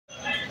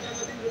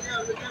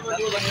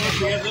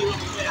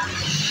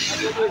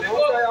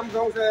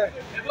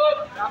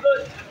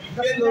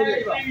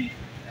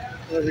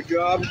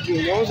क्या आप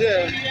गाँव से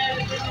है?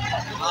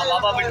 हाँ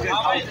बाबा बैठ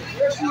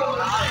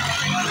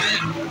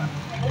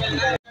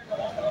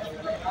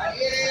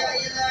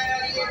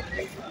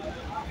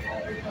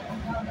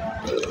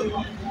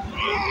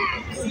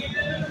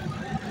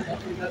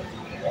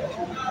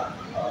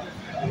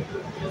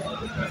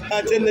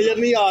अच्छे नजर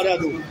नहीं आ रहा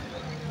तू।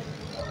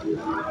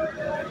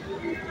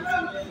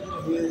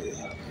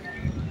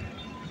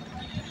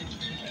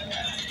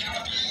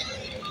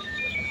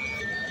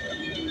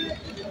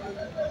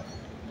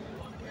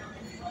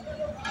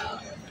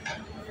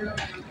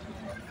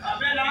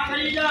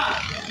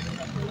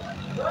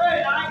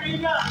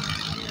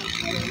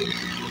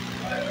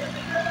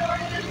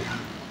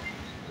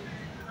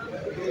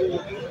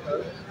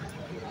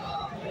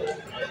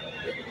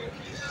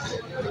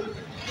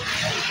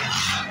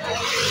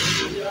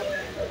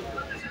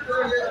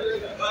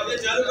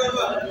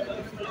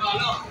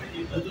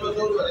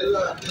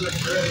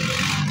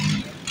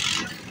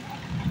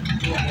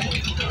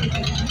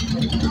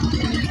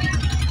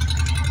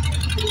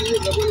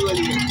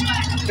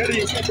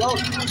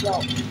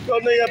 तो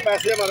नहीं यार,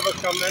 पैसे हमारे पास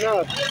कम है ना।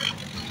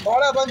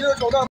 12 बंद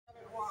 14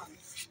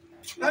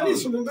 नहीं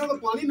समुद्र का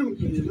पानी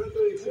नमकीन है ना,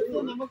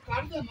 तो नमक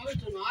काट दे हमारे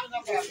चुनाव का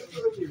बना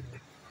लेना।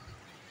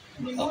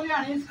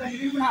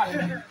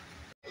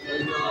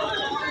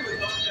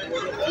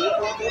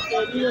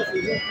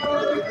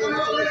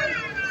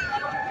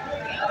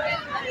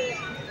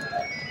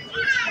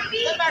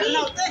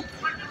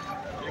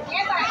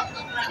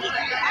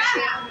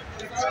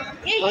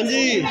 हाँ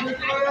जी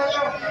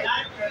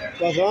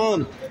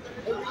पसंद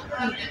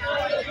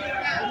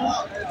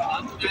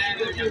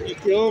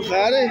क्यों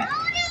खैर है?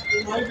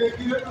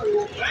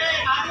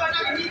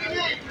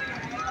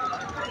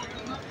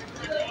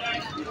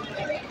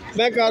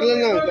 मैं कर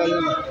लेना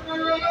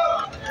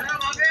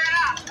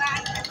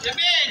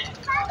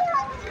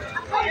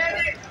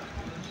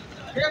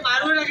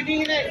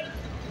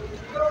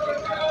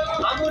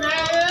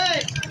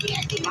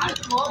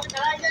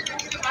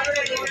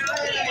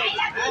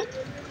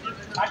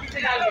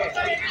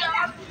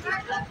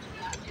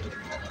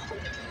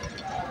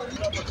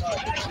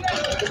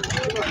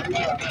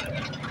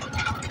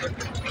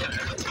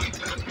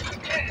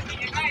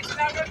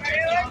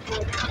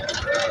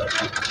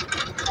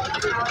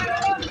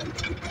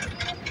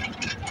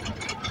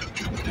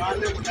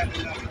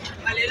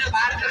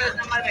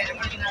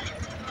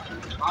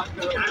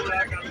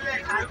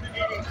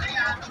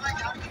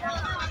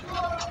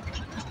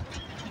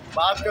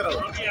बात करो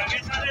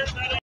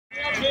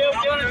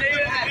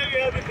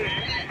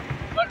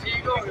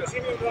ठीक हो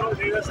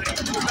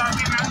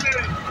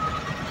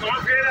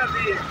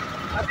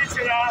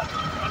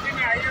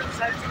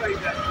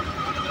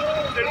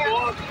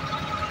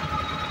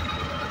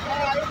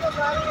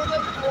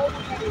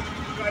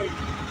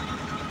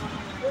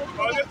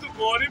अगर तू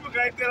बोरी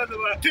पकाई तेरा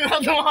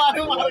दिमाग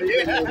मार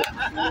गया।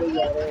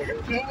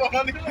 तू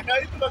बोरी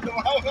पकाई तेरा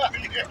दिमाग मार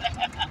गया।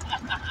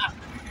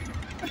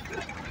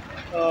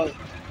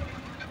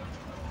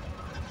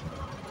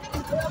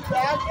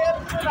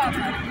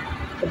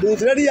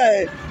 दूसरे नहीं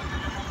आए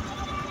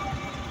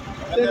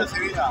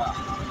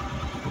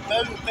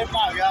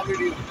आ गया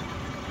वीडियो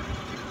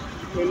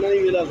नहीं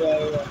मिला था।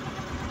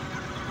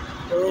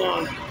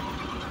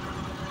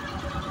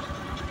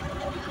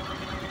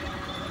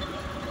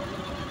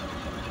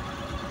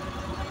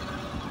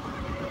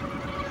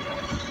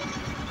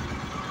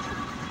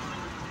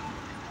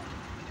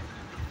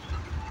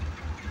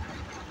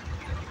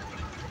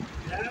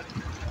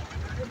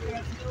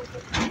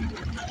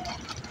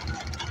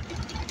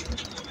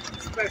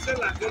 स्पेशल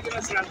लागे तेरा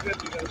सियाल कर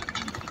दिया।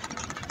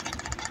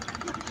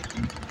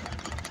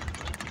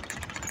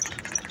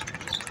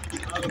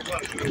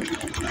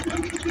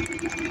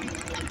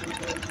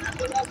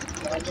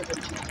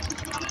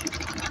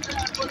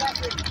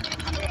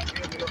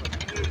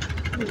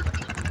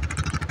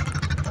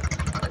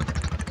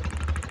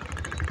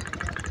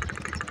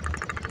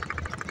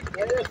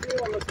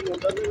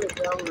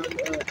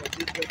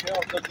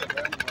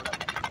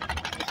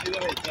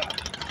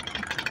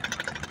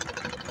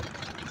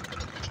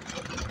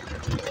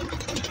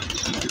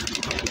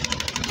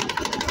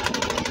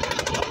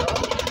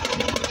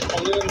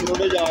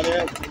 मुड़े जा रहे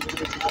हैं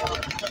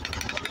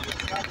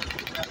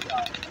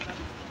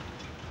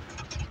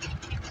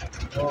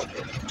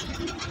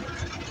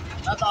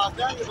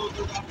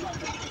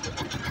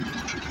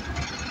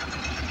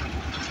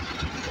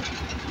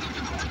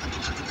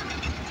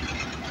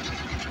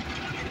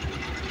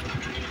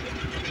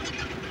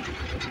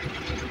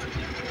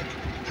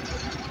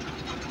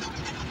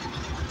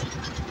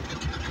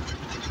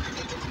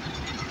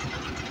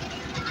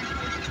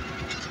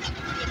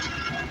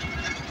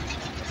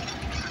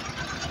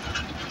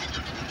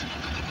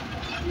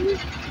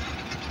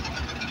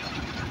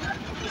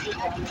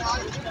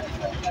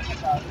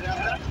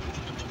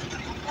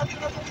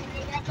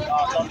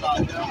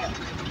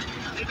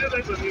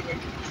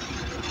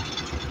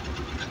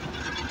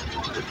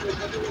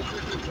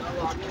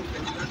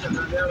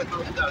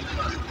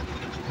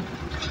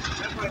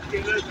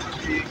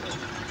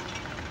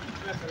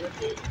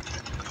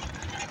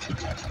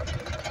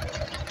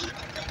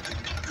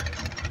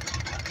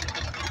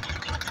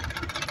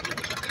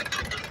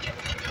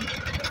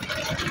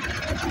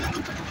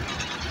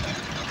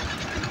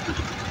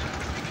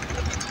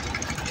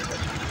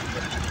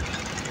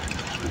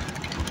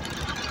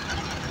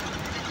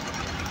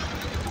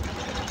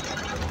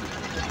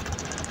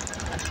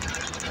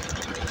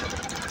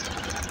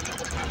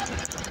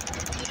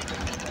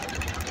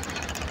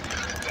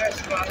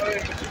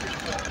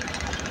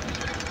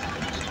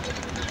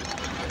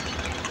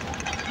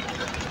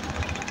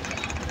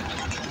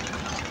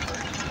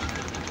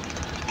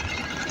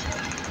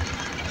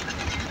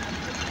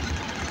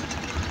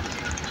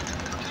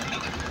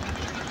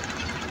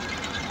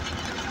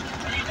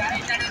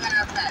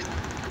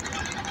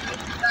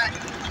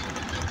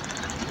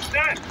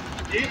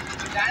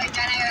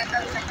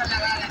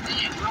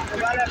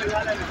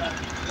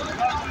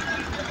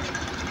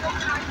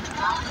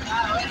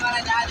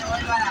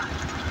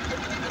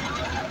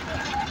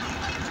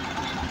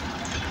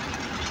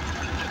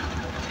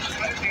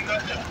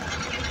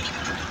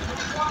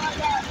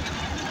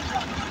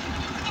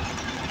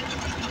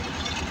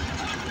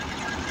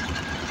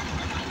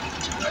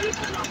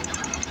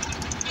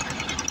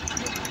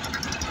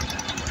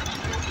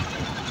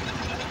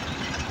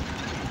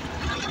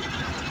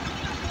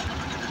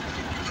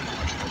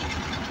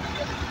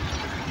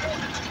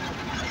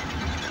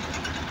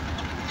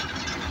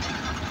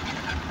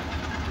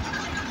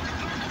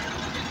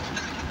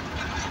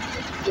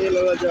ये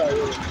लगा जाए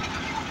तो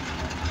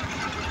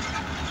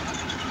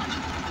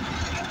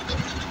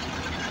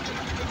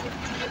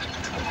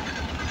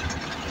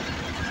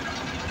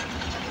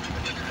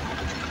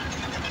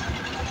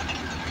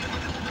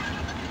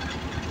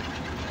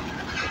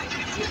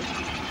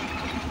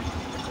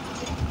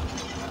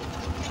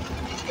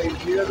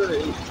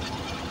नहीं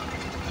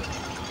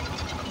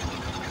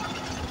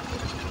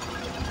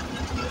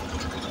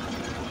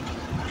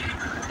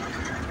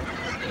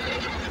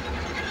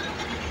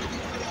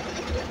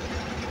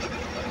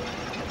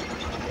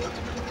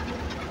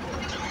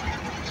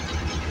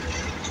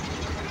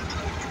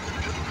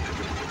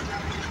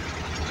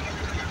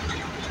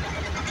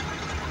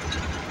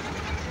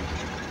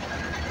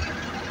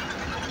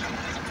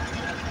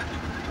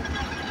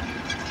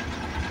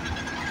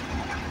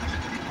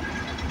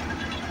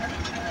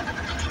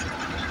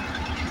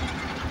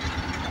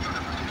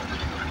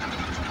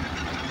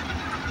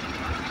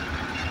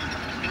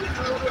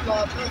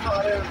लाता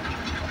सारे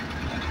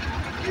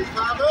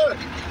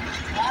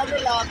आज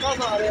लाता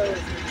सारे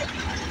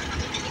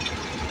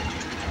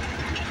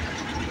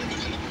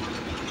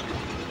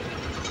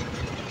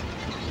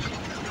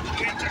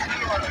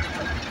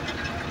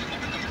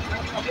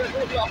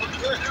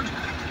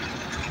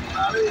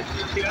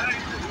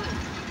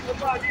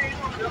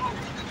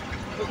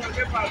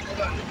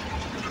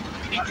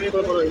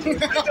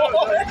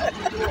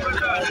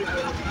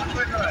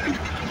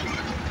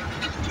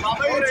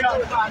बाबा ये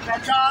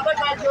चाह का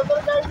काट दो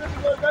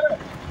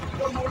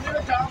तो मुझे ना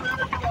चाह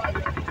मैंने किया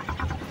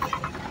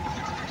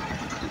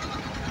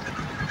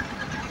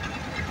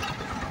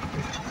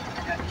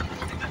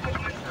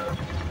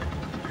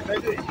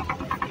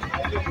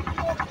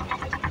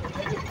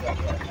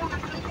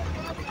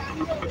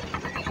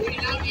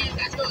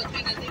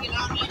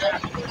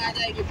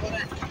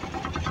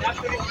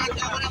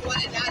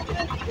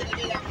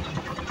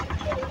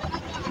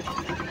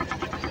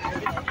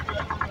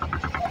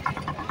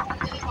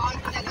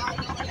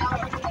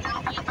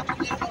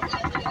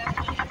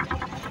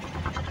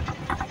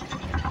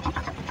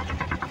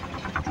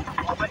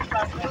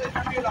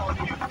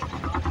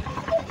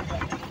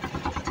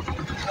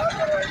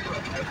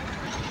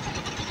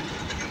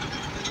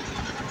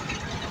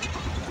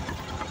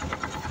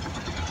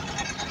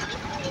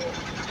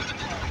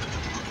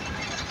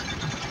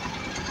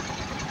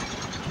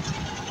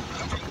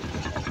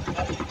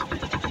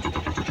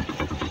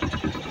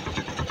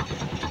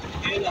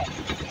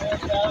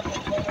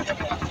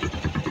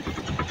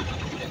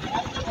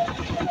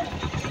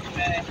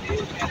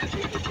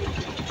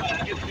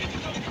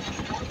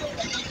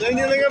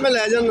नहीं लगा मैं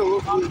ले जाना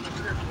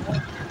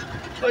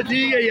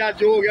ठीक है यार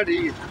जो हो गया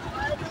ठीक है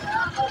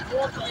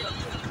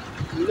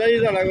नहीं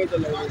सारा को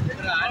चला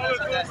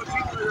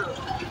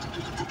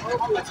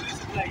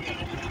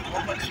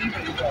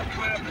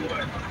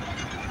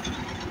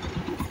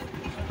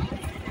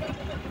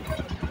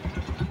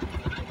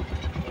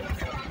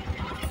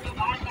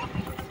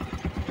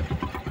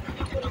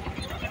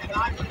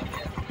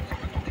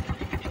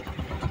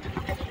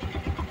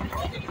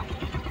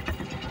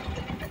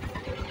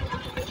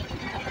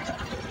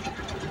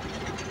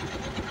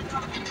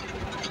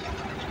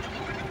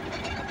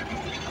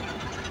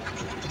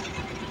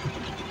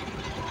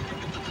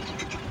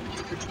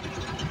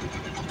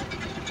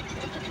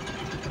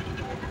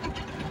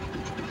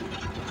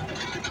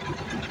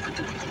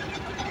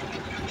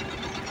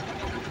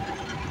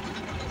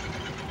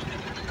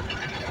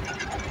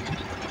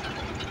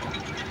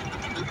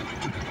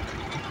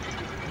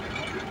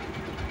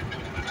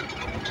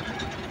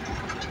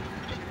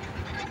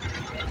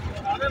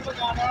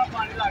मकान वाला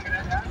पानी लग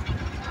रहा है।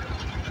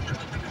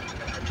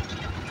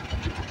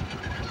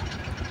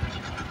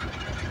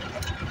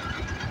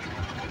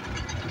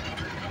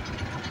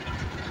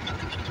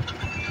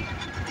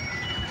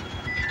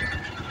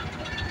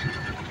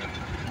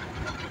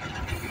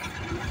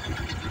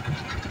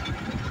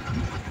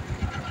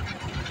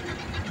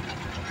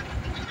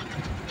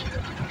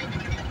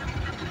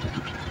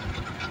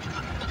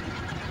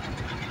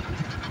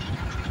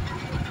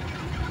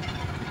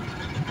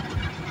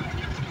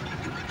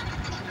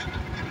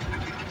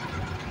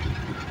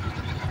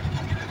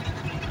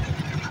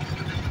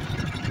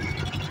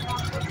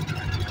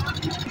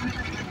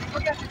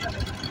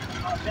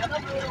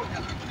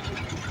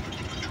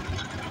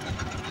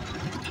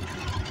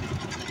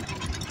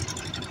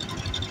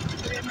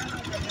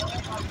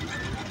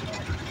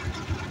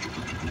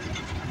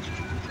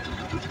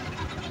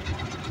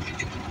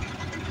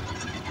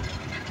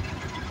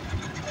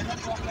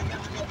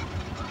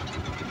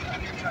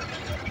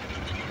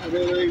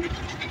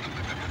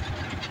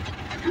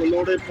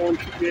 लोड़े पहुंच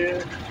चुके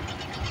हैं।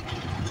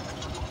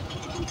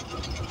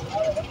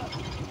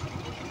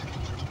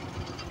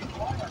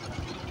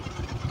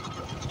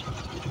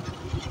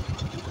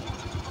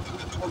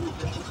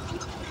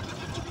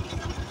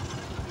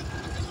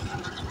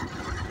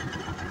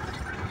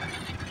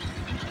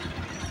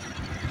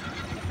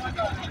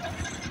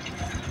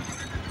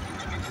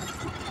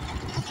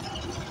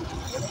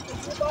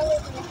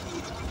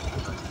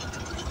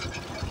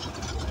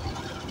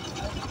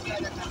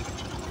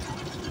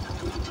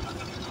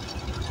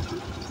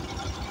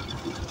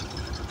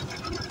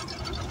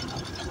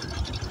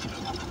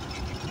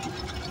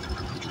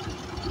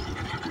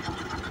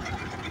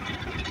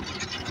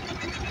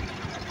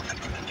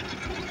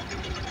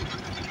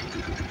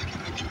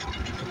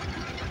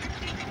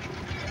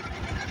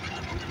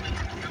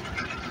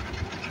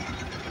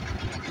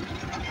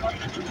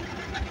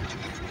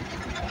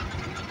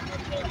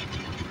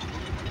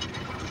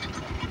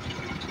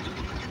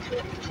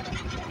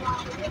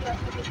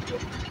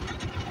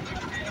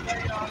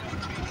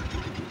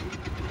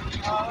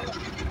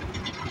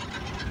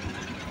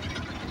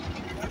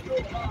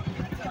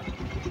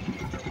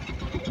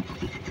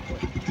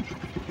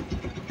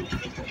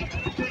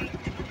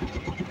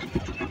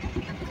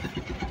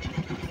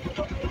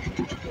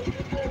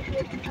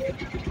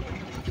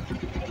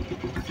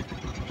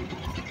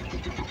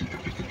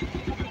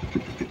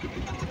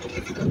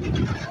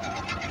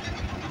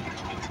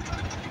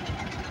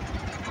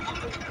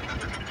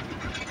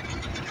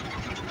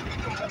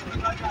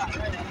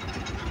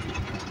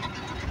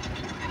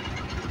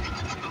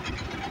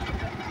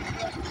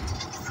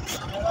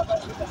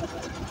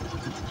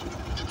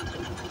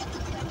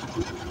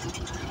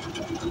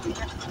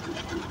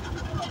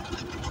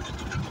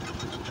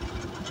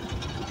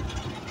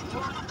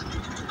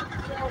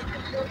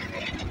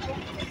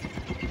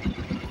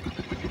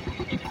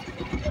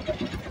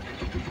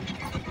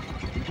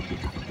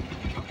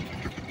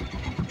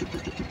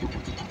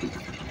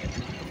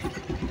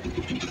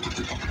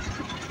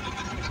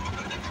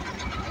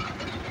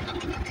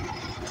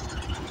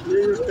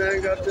 ये जो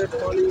टैंक आते हैं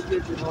पानी के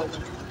जहाज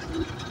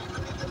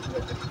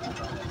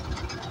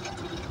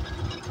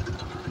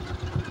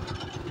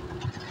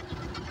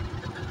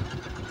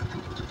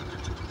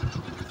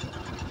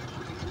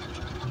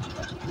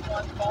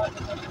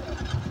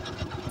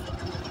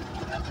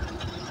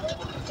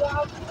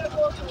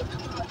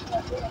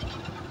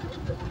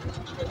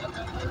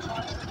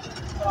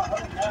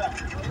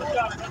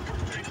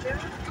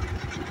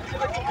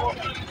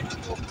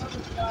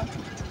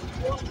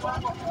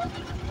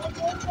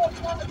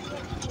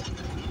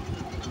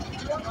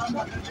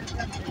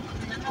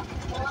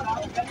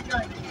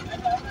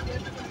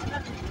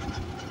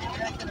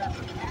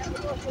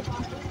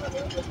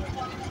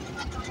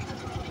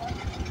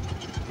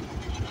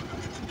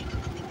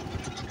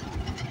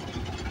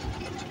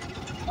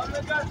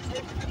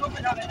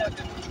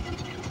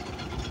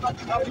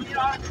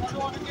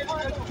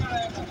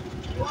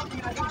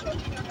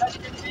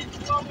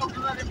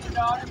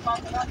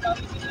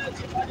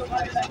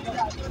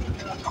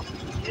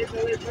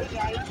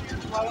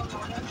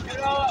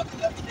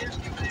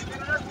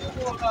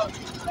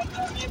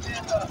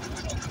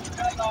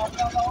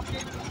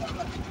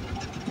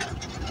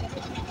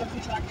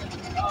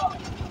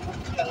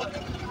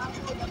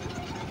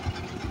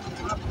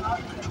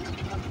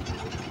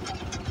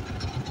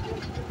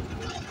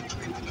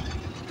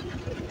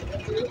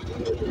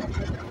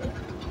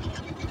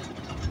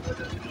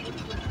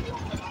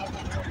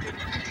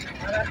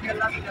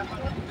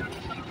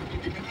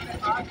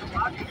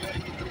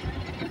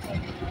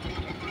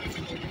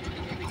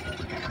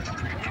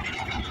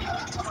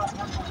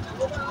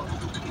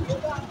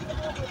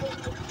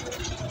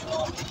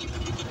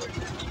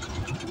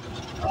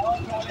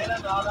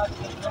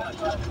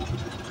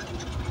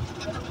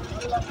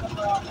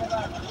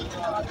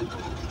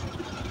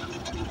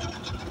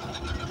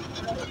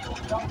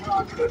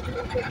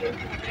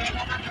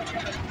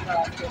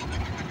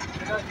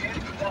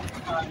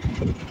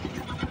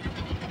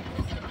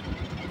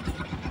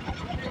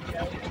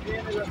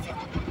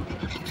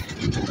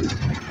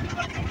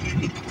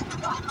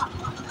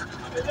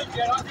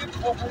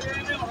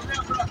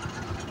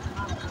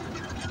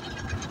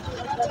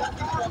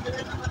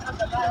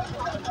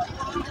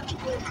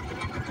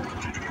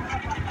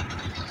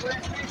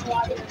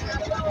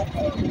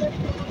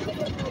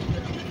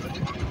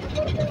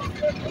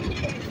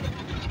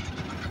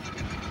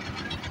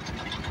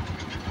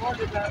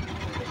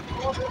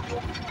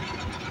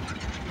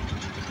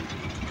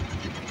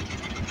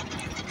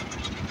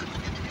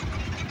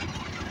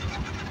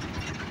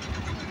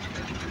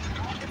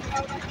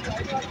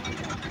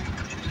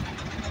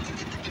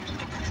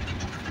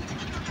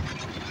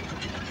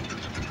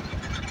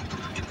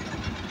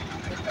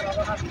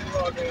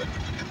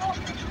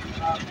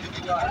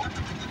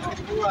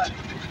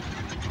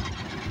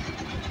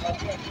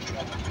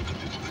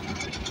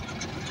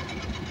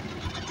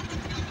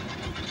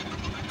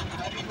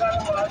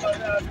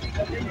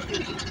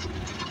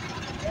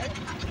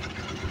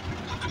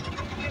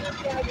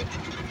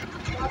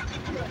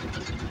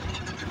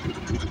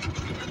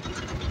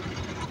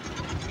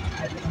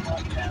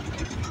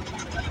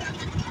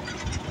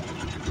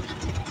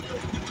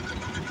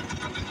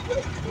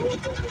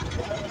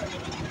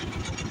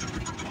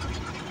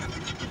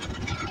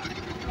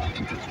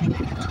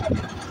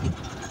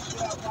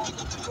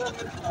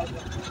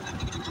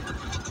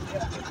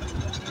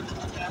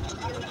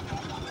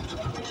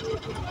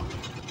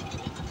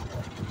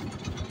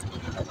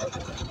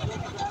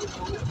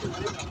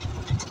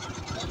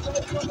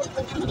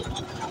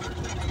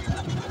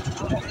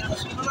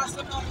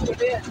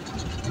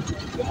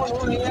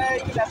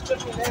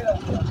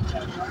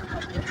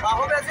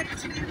आहो वैसे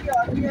पिछली भी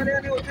आदमी वाले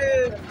ने उसे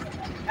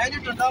ऐसे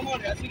ठंडा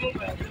माहौल है लोग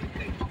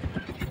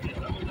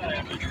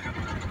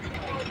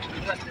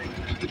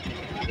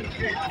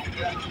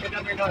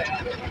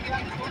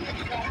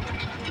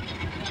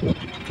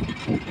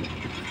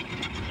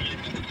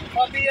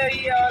अभी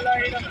यही हाल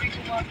है रवि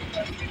कुमार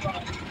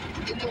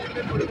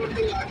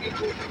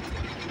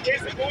ये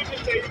सपोर्ट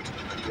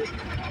चाहिए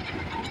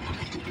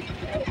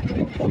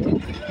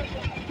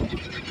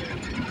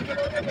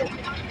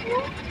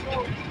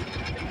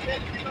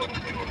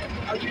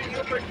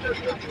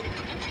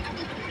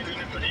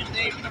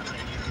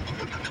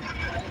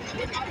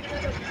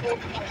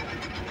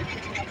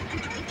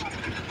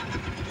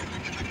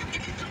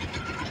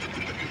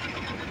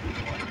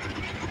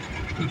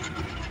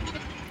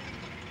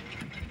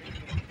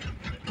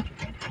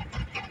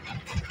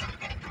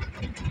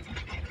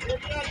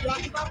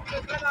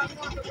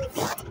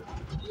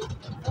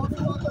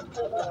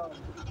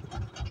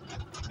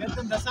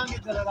दसा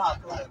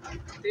रात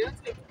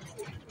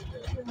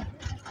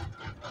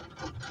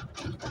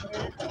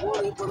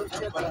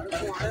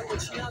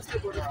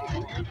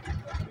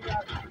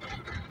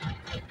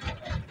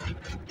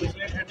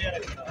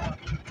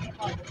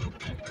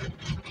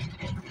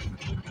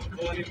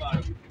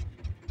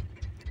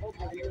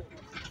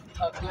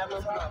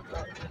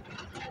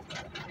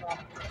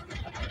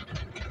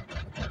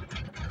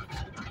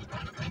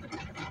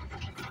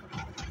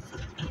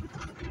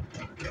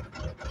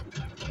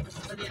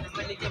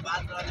के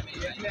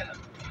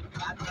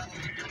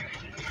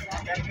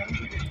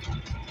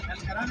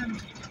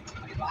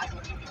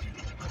बाद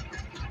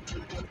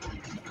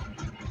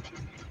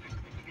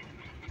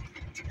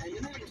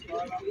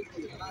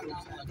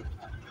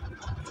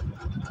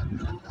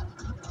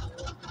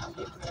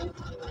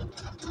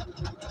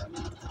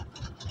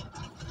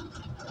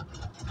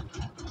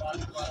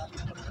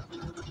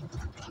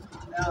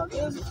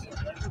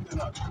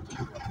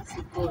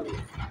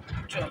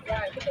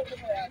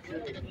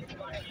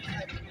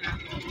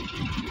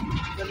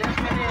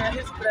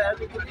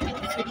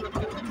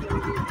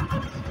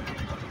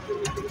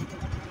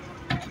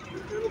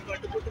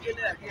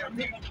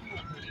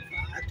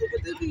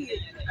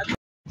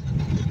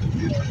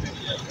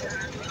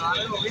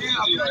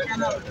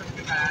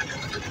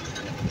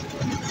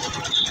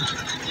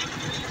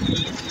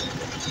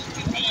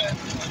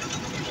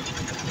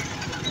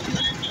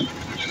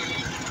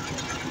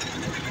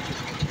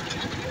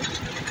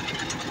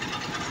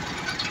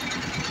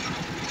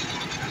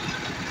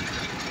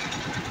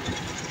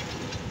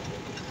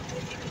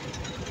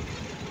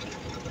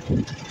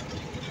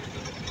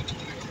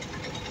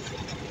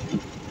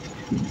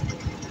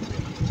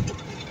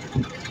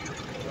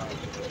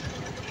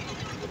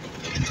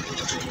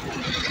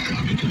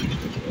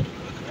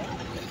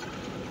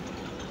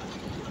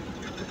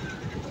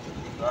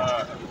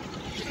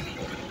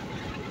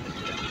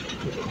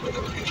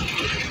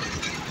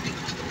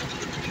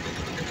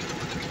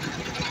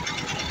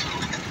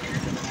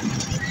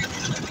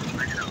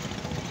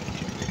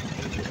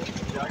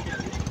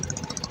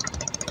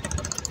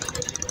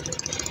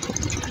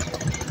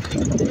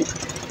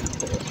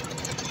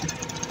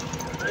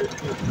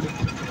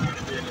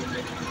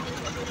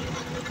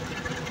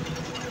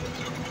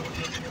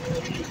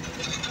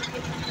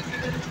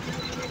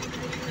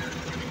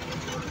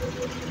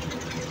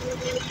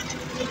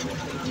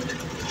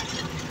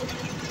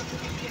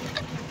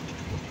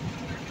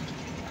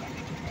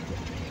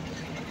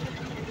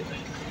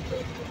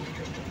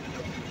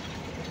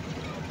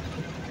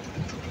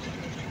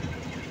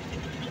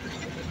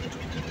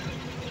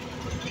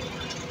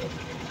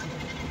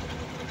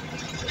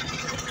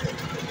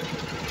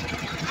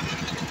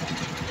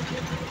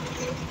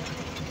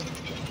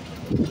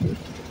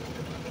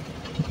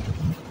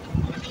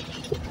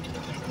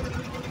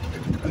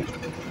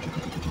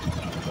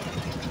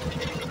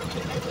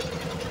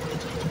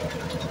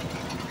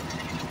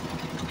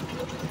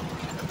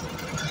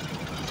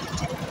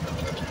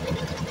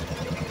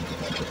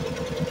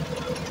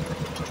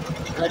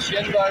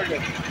रशियन बर्ड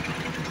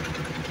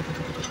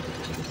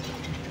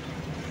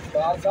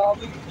साहब,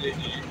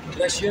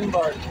 Russian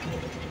bird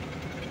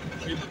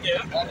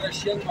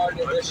Russian bird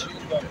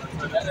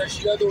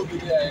Russia तो उड़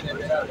गया है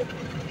मेरा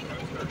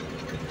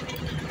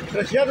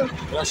रशिया तो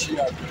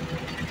रशिया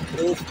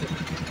दोस्त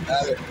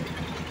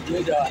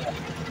ये जा रहा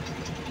है।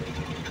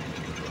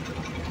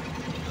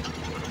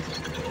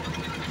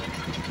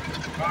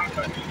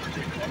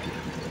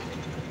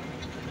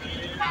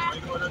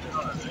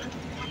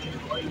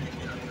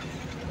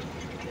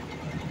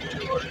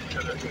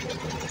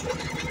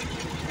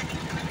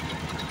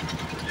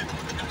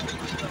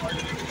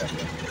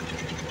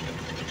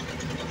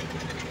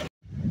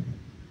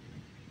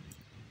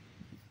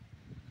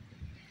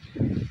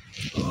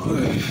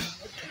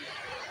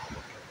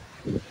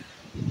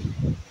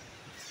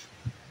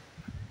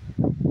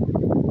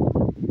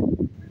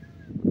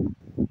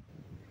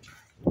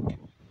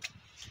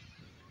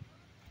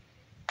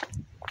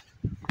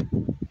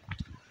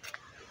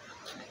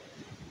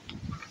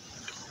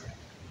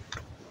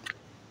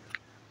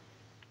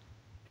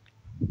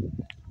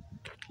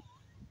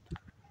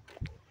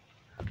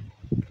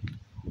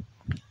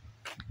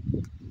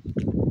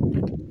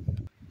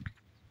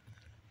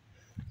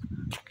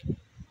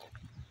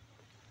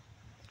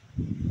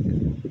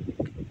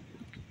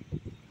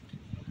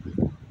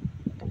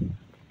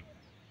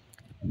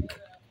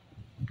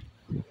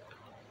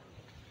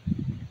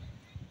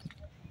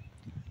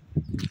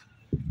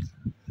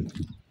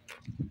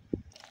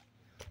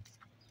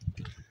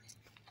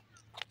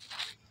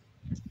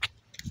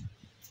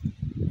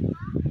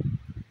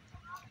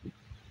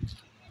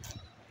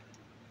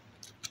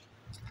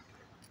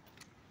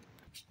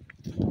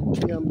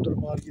 हम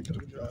दरबार की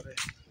तरफ जा रहे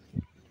हैं।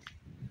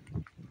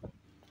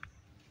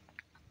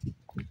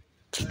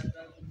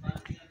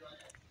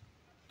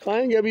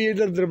 आएंगे अभी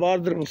इधर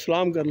दरबार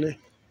सलाम कर ले।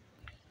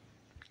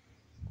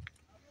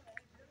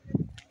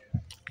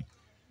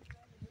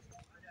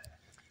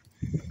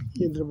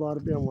 ये दरबार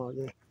पे हम आ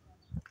गए।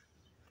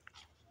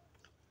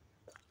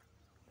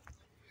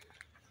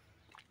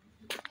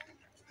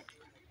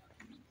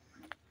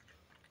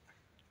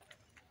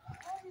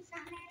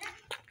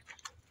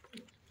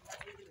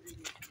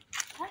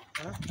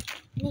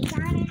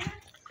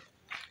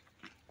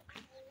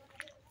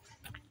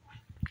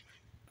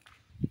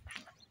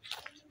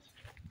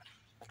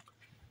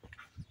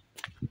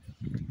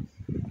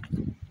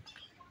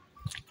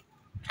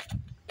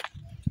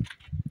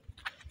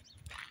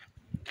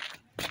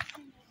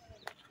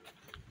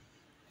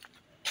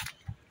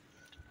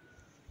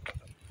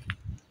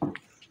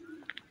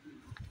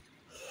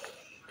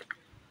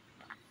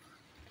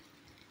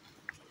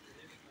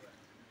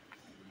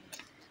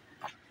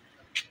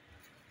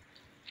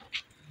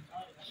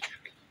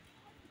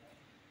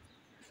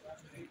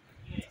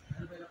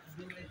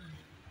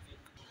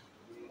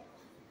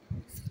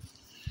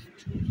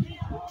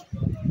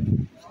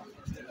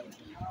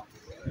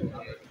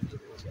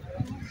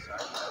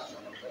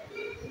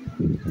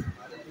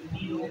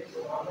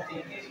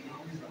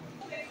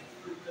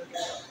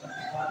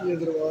 ये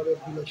दरबार है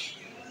बुलश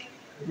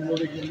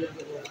मोड़े के अंदर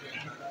दरबार है।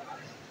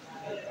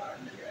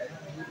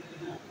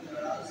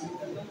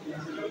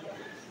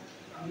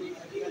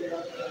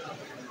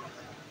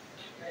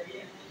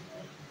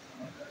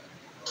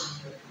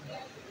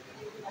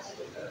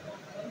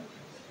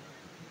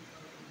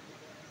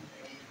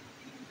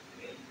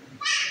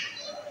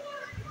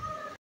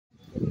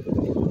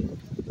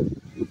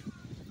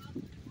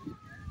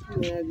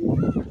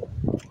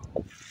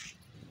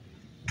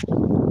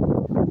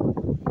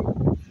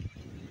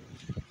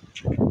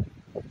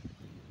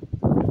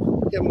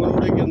 ये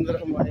मरोड़े के अंदर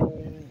हम आए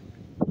हुए हैं।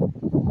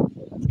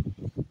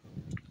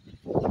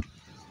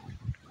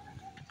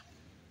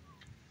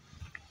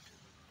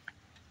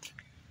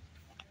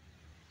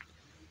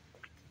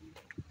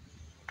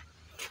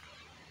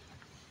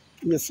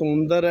 ये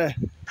समुंदर है।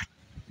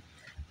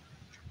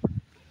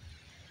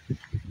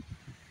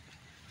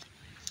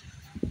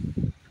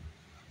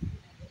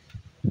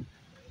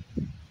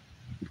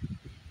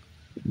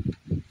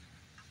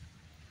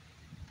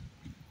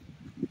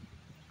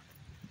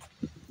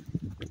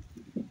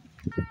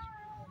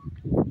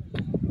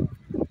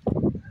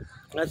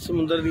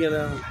 समुंदर दिया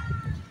ना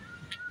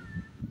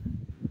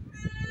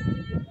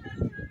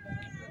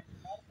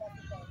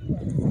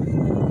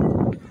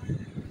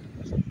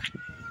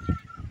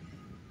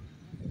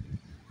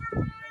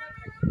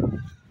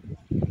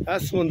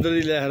समुंदर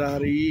की लहर आ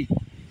रही।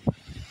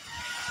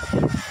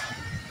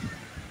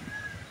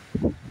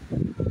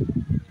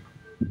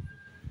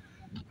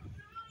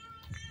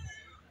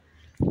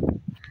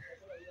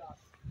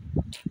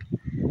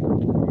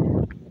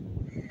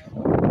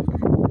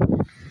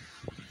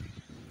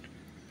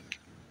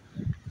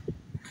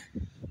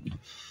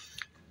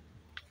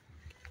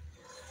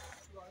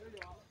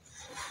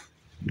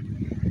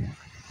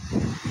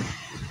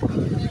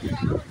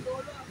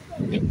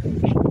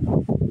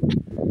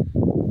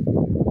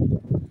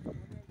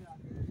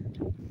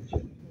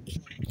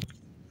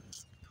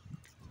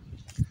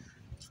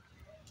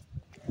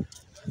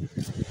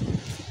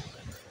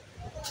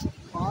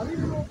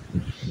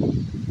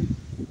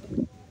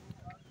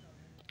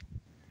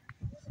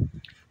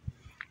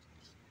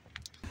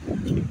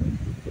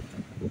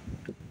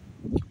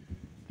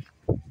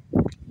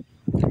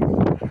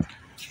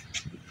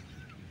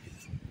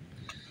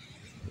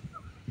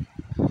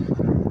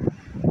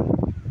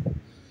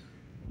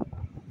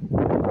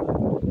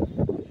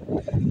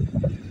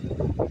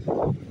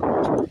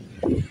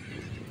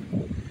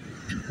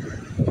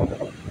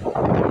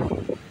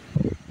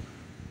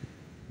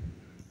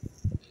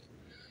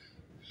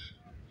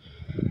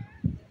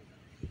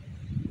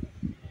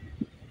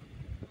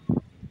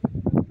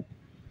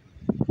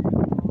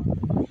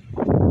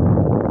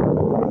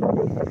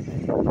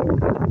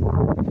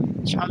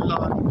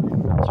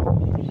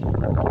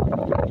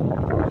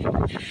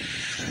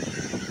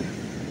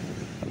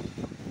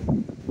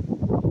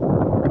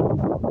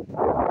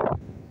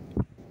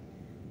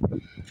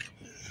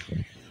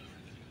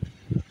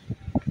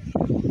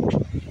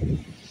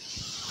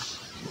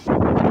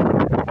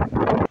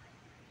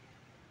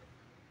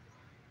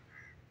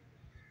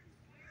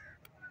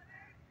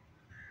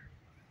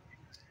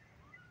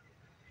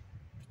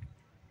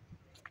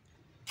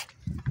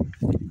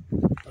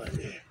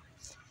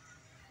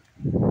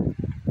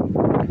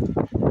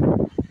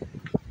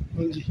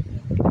 हाँ जी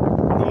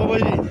बाबा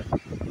जी।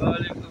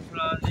 वालेकुम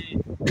सलाम जी।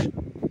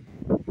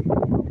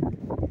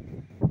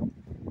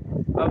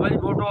 बाबा जी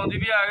फोटो आती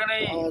भी आ गया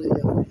नहीं? हाँ जी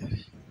हाँ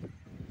जी।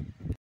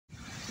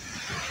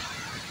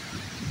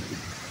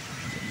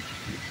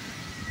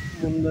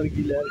 समुंदर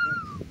की लहर है।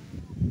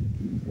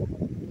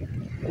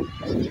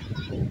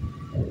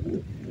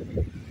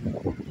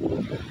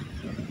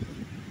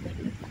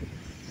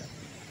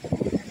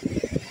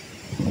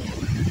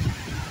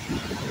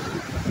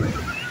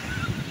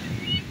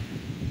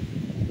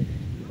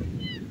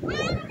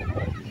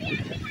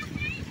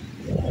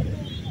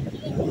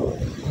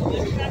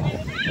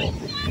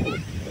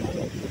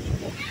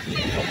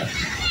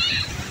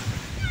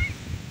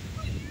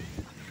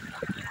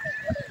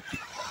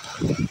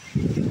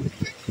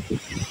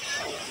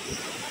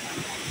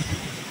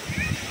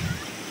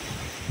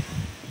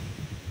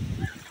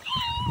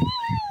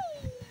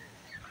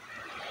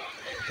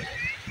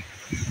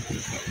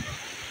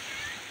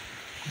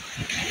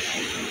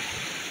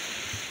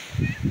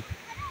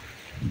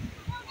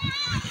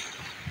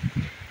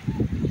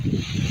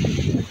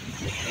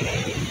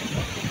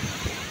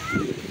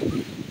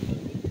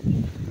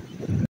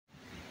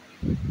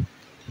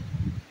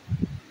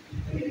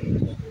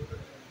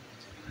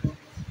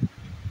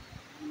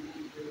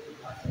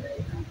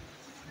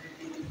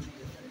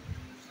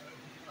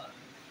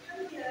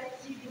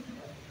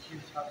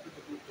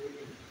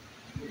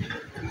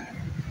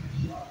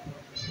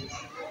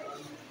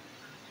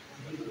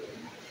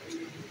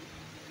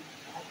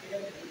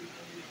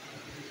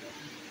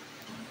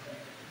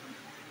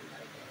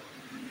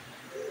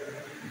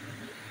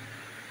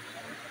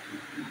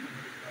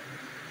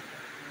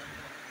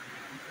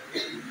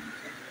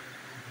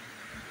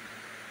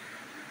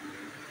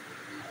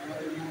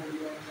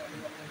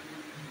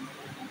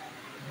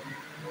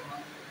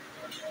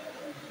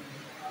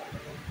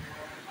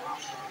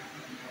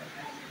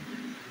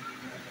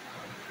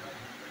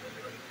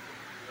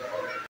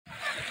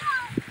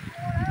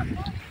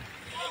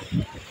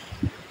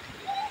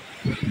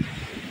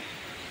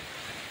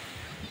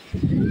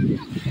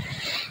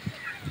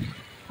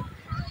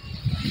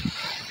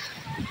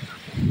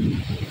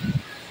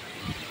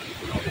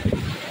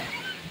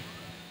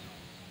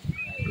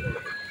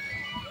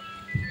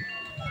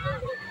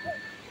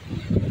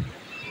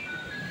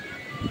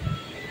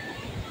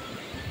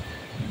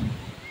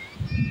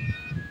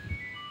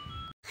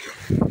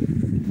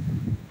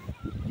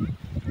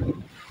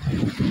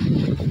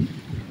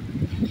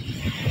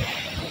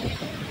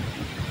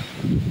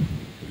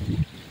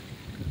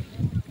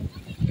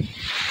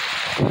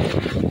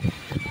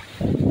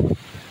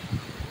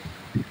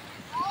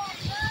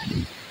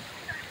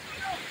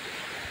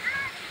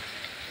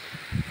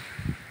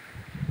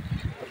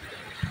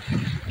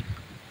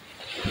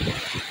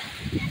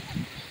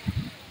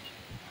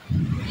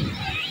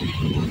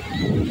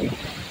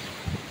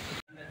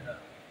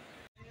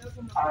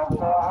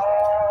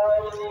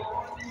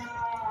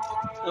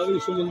 अभी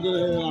समुंदर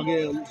है आगे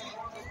हम।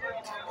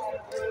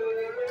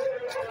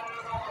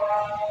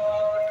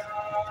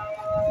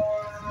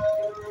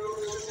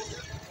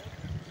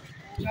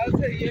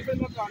 ये पे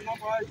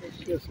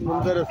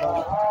समुंदर है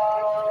सारा।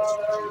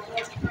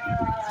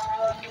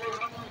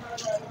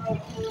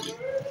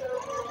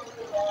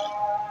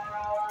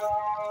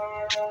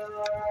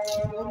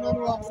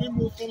 अपने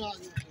मूर्तन आ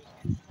गए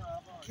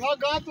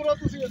गा तुरो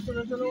तुसी इस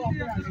तरह चलो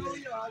आपने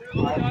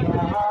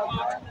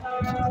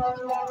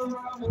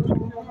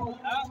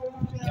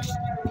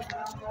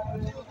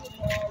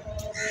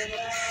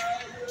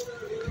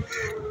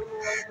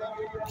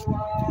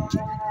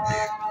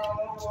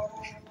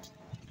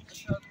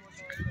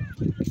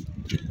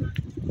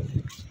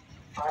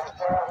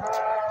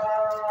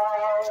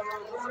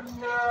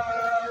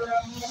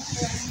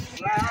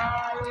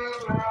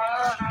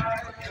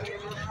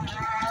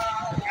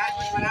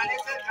बनाने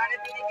सर खाने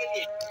पीने के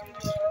लिए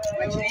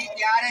मछली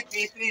तैयार है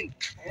बेहतरीन।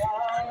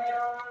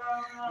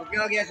 ओके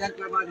हो गया सर,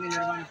 कोई बात नहीं,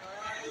 मेहरबानी।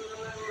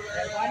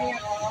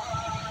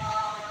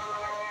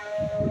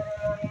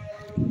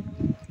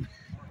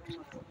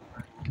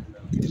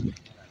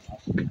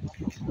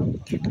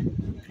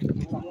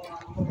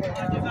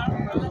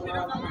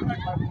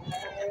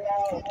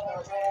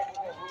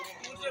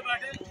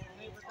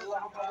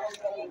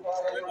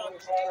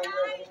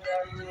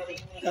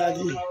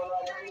 जी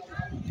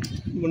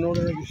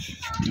मनोड़े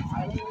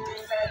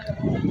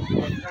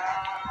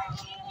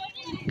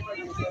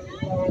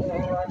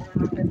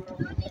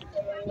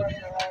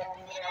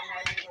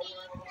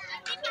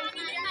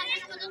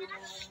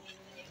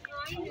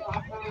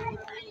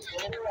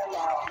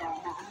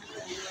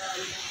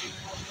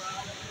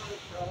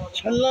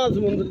छल्ला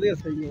समुद्र दे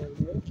सही है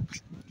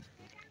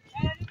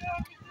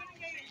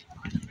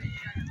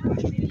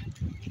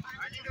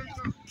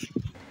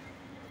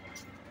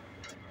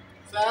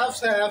सैफ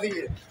सैफ ही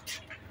है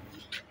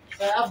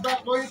सैफ का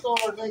कोई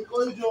तोड़ नहीं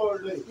कोई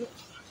जोड़ नहीं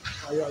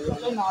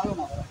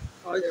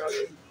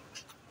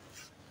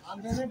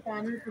आंधे में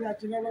पानी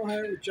कराची नालों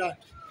है ऊंचा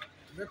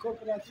देखो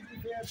कराची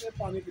कितने है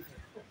पानी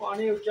कितने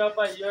पानी ऊंचा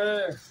भाई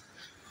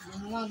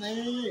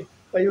नहीं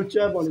भाई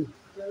ऊंचा है पानी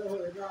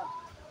होएगा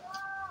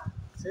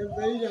सिर्फ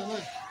दे ही जाना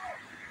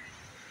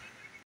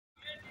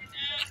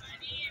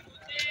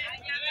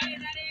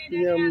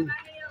ये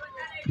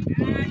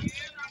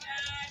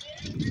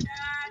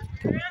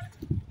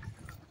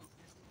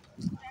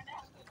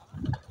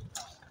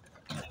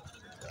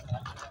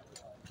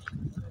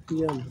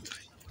हम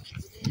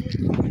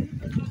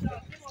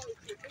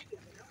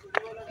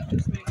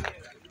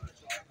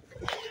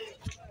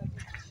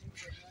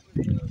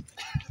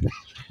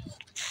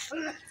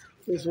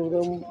इस वक्त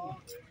हम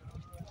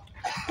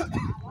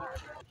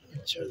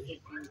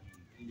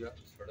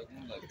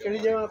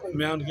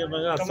मैं उनके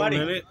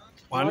मैंने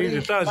पानी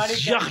देता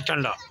यख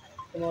ठंडा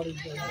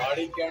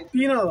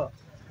तीन आवा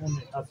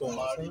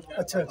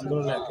अच्छा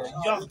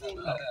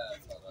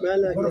मैं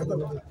लेके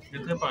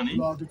कितने पानी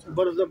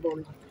बर्फ का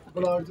पानी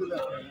ब्लाक से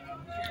लेके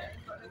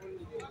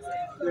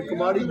ये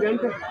कमाड़ी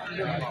टेंट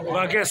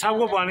बाकी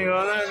सबको पानी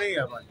वाला नहीं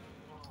है पानी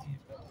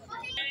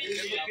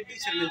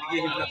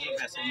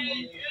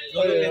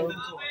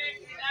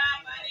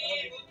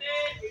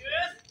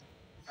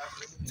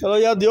चलो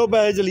यार दियो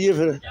पैसे चलिए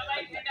फिर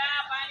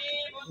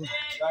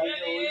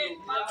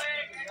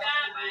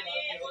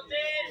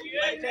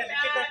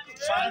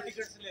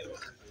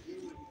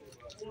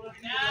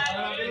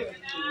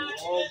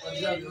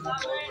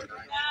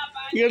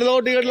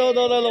टिकट लो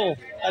दो लो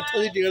अच्छा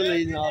सी टिकट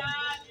ली जनाब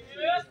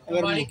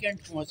अगर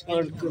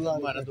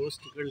हमारा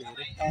दोस्त टिकट ले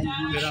रहे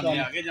फिर हमें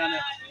आगे जाना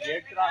है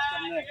गेट क्रॉस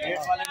करना है गेट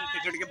वाले ने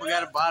टिकट के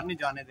बगैर बाहर नहीं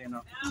जाने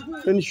देना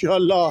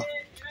इंशाल्लाह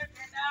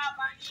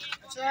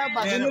अच्छा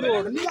बाकी में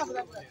रोड नहीं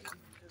लगता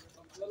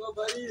चलो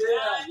भाई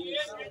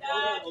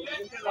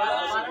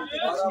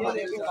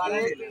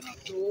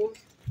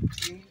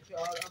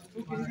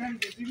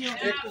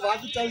एक बात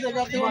चल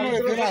जाएगा तो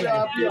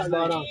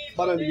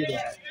 12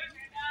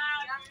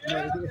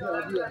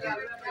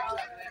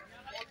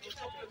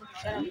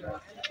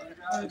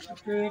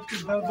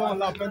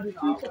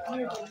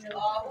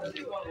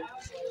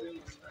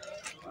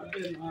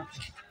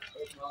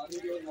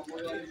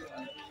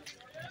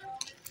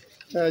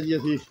 जी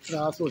असी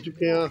रात हो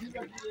चुके हैं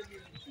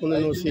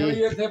उन्होंने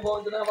ਇੱਥੇ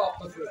ਪਹੁੰਚਣਾ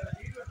ਵਾਪਸ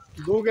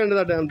 2 घंटे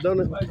का टाइम था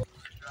उन्हें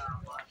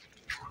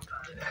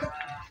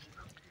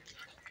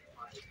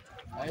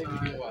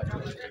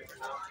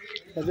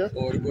अच्छा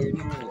और कोई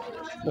नहीं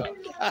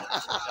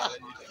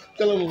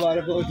चलो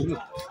मुबारक हो जी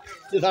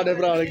साढ़े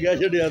भरा ने गया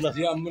छड़िया था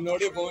जी हम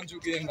मनोड़े पहुंच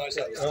चुके हैं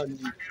माशाल्लाह हाँ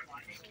जी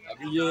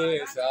अभी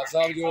ये साहब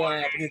साहब जो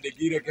हैं अपनी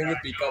डिग्गी रखेंगे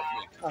पिकअप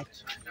में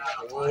अच्छा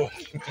तो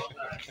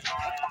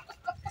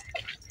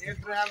ये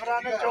ड्राइवरा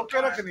ने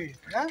चौके रखनी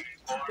है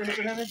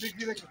किसी ने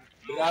डिग्गी रखनी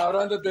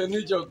ड्राइवरां तो तीन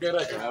ही चौके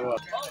रखना वा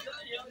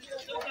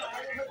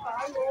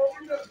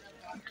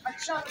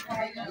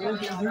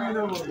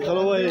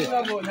चलो भाई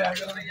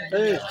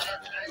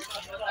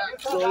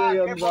चलो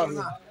यार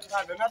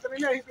ਸਾਡੇ ਨਾਲ ਤਾਂ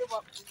ਨਹੀਂ ਆਈ ਕੋਈ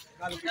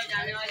ਗੱਲ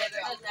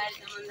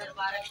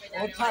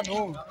ਉਹ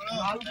ਸਾਨੂੰ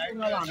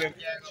ਨਾਲ ਆਉਂਦੇ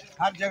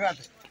ਹਰ ਜਗ੍ਹਾ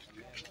ਤੇ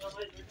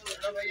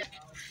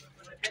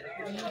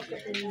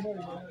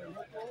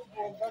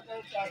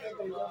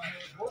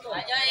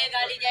ये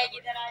गाड़ी जाएगी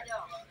इधर आ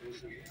जाओ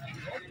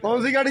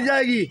कौन सी गाड़ी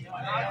जाएगी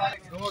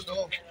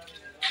दो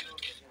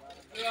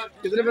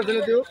कितने पैसे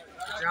लेते हो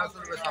 400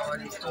 रुपए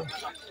सवारी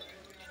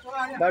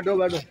बैठो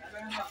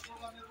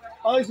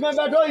और इसमें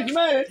बैठो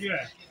इसमें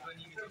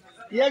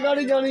ये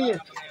गाड़ी जानी है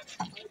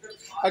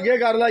आगे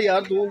कर ला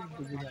यार तू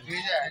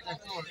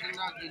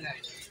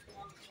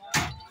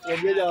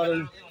आगे जा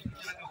रही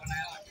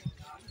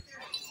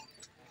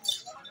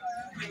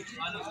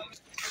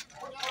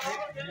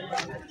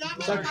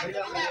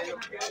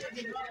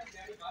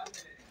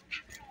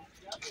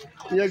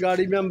ये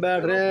गाड़ी में हम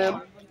बैठ रहे हैं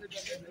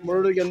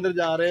मोड़ के अंदर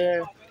जा रहे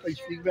हैं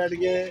इश्क बैठ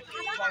गए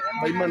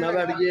भाई मना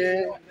बैठ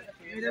गए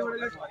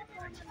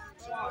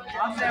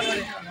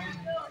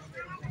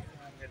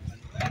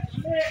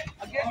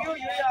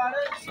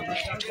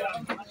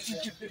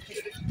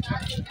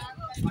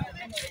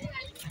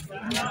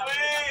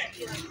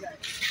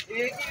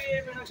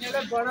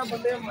बड़ा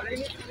बंदे मरे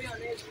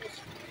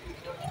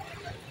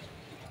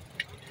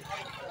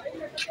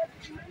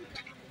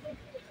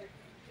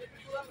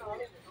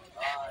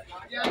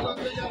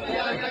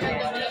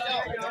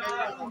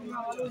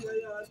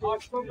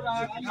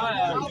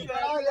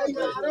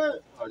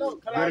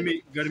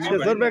गर्मी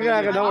 600 रुपये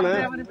का कटा होना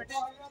है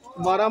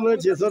 12 में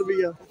 600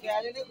 रुपया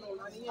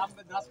या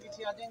 50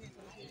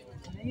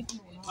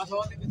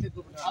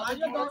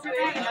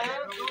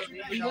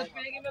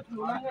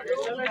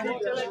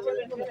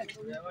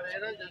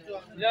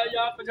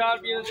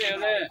 रुपये दे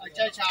रहे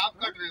अच्छा छाप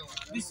कट रहे हो